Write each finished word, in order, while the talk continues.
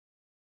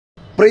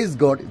Praise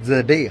God, it's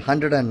the day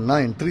 109,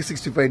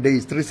 365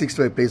 days,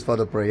 365 days for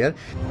the prayer.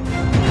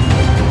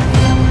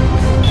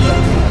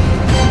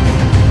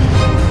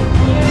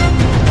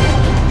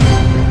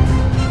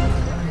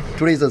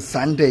 Today is a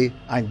Sunday.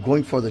 I'm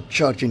going for the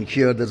church in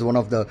here. There's one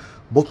of the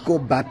Boko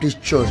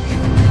Baptist Church.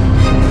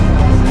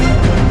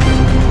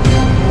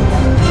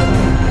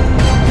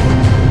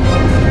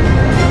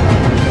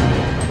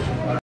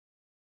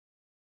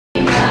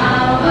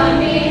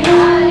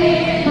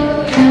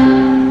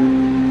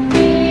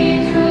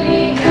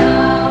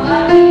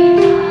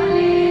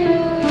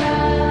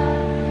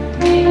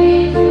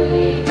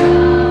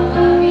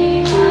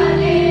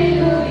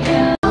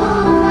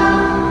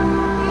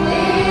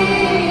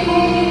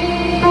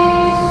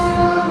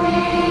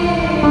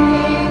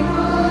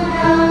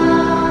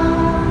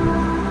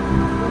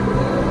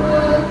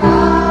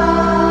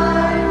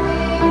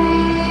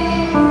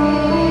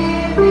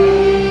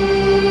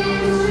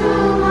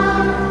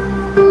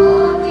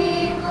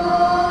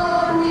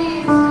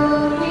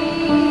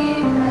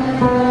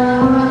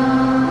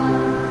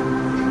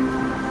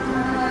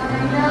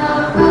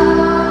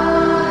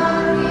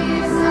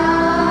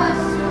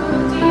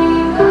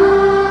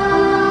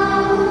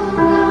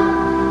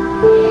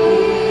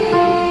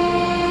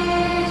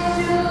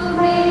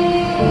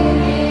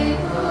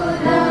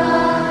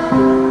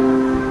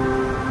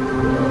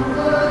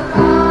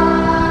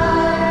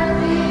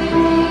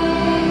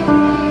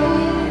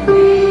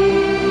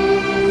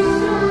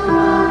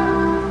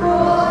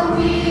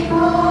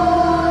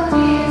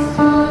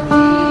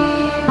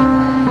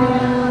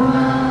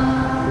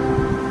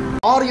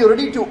 Are you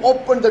ready to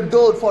open the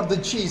door for the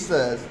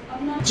Jesus?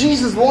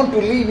 Jesus wants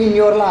to live in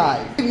your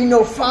life, in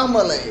your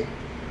family.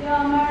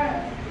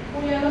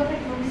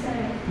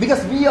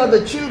 Because we are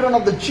the children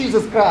of the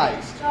Jesus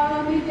Christ.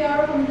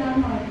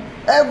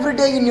 Every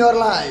day in your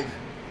life,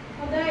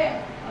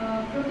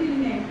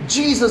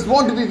 Jesus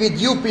wants to be with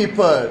you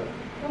people.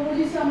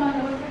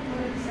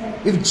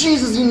 If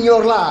Jesus is in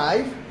your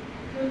life,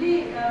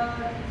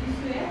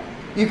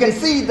 you can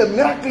see the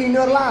miracle in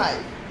your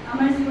life.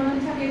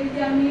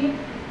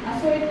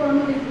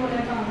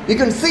 You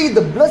can see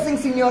the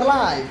blessings in your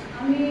life.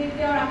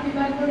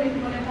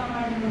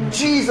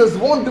 Jesus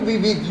wants to be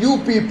with you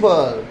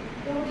people.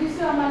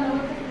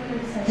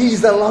 He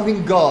is a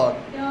loving God.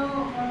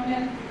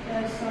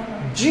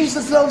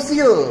 Jesus loves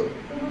you.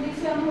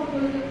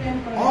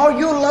 Are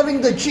you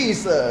loving the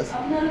Jesus?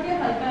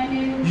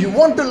 You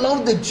want to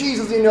love the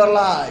Jesus in your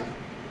life.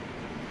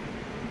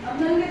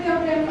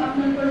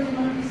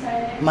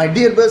 My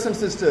dear brothers and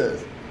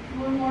sisters,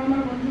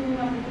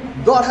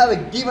 God has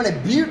given a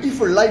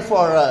beautiful life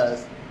for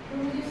us.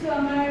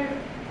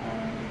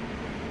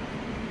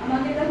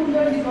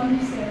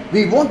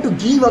 We want to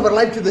give our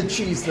life to the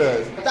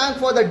Jesus. I thank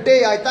for the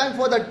day. I thank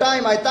for the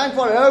time. I thank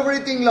for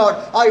everything, Lord.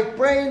 I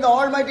pray in the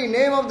almighty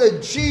name of the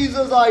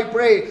Jesus. I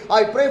pray.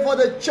 I pray for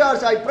the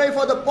church. I pray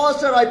for the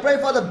pastor. I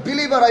pray for the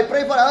believer. I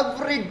pray for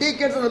every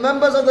deacons and the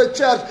members of the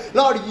church.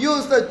 Lord,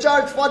 use the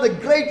church for the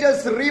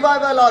greatest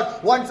revival, Lord.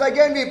 Once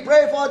again, we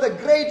pray for the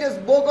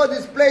greatest Boko,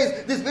 this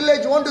place, this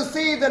village. Want to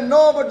see the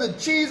know about the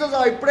Jesus,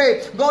 I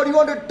pray. God, you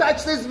want to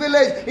touch this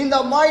village in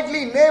the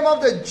mighty name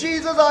of the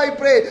Jesus, I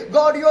pray.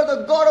 God, you are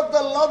the God of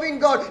the loving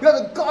God. You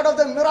are the God of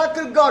the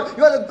miracle God.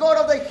 You are the God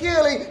of the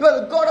healing. You are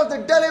the God of the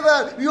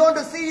deliverer. We want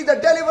to see the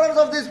deliverance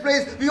of this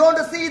place. We want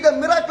to see the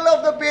miracle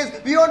of the place.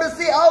 We want to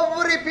see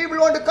every people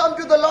want to come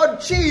to the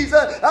Lord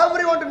Jesus.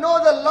 Everyone to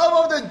know the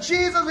love of the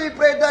Jesus. We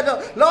pray that,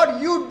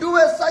 Lord, you do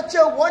such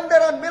a wonder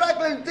and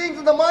miracle and things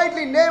in the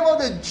mighty name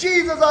of the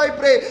Jesus, I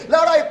pray.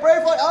 Lord, I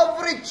pray for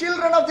every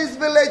children of this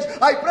village.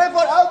 I pray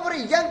for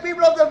every young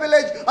people of the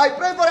village. I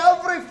pray for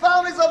every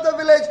families of the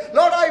village.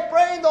 Lord, I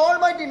pray in the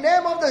almighty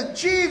name of the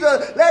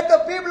Jesus. Let the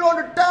people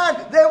want to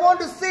turn. They want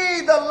to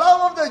see the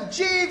love of the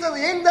Jesus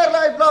in their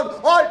life,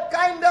 Lord. All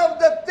kind of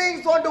the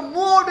things want to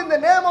move in the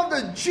name of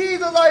the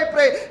Jesus, I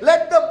pray.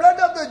 Let the blood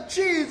of the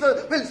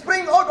Jesus will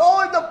spring out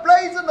all the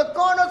places in the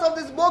corners of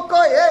this Boko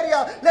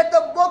area. Let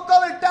the Boko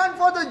will turn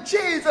for the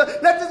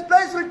Jesus. Let this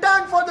place will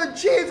turn for the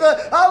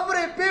Jesus.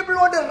 Every people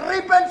want to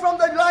repent from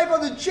the life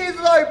of the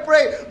Jesus, I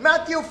pray.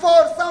 Matthew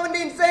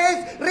 4:17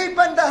 says,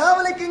 repent, the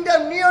heavenly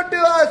kingdom near to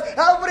us.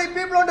 Every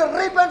people want to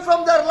repent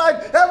from their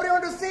life.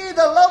 Everyone to see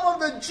the love of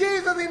the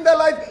Jesus in their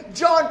life.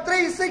 John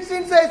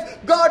 3:16 says,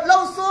 God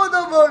loves so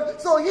the world,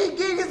 so he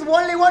gave his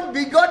only one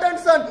begotten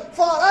Son,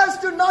 for us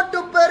to not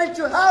to perish,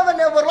 to have an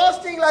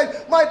everlasting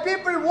life. My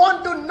people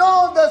want to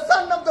know the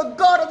Son of the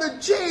God of the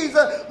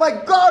Jesus. My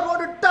God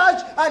want to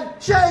touch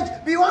and change.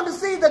 We want to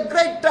see the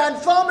great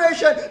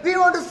transformation. We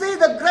want to see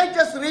the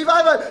greatest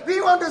revival.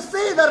 We want to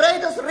see the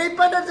greatest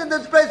repentance in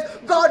this place.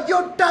 God,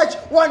 you touch.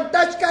 One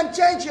touch can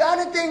change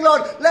anything,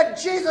 Lord. Let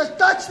Jesus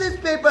touch these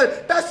people,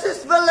 touch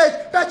this village,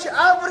 touch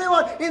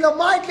everyone in the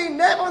mighty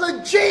name of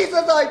the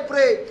Jesus, I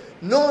pray.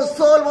 No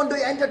soul want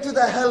to enter to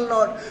the hell,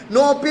 Lord.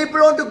 No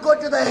people want to go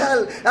to the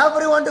hell.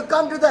 Everyone to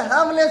come to the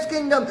heavenly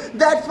kingdom.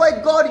 That's why,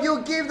 God,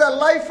 you give the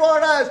life for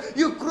us.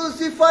 You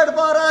crucified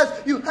for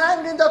us. You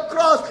hanged in the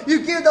cross.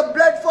 You give the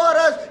blood for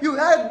us. You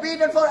have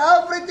beaten for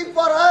everything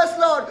for us,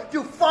 Lord.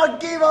 You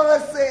forgive our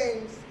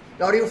sins.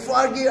 Lord, you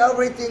forgive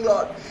everything,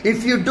 Lord.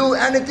 If you do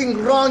anything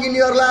wrong in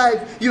your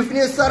life, if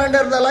you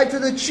surrender the life to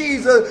the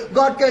Jesus,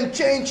 God can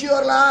change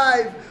your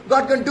life.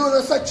 God can do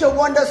such a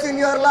wonders in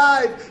your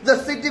life. The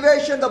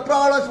situation, the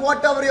problems,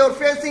 whatever you're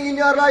facing in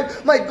your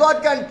life, my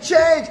God can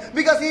change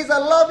because He's a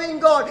loving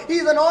God.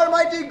 He's an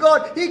almighty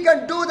God. He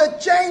can do the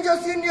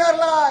changes in your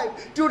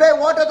life. Today,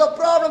 what are the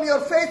problems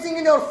you're facing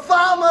in your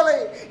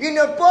family, in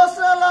your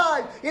personal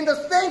life, in the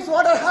things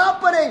what are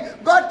happening?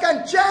 God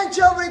can change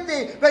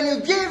everything. When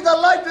you give the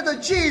life to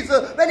the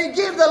Jesus, when you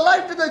give the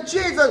life to the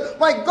Jesus,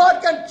 my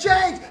God can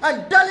change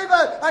and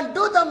deliver and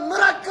do the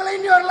miracle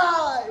in your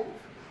life.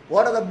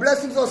 What are the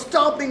blessings are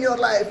stopped in your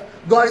life?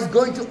 God is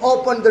going to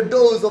open the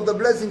doors of the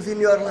blessings in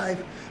your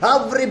life.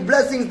 Every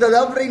blessing, that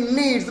every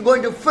need is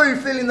going to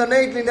fulfill in the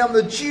name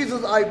of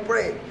Jesus, I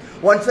pray.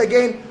 Once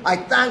again, I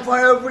thank for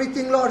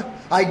everything, Lord.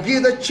 I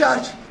give the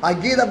church, I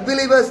give the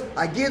believers,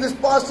 I give the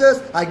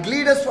pastors, I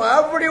give us for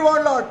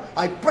everyone, Lord.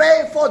 I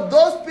pray for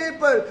those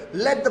people.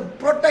 Let the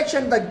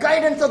protection, the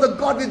guidance of the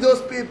God with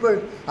those people.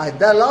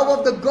 The love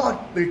of the God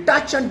will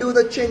touch and do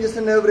the changes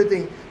in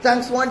everything.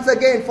 Thanks once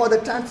again for the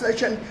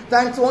translation.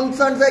 Thanks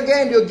once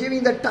again, you're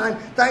giving the time.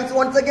 Thanks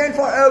once again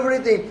for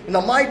everything. In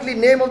the mighty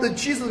name of the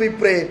Jesus we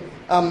pray.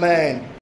 Amen.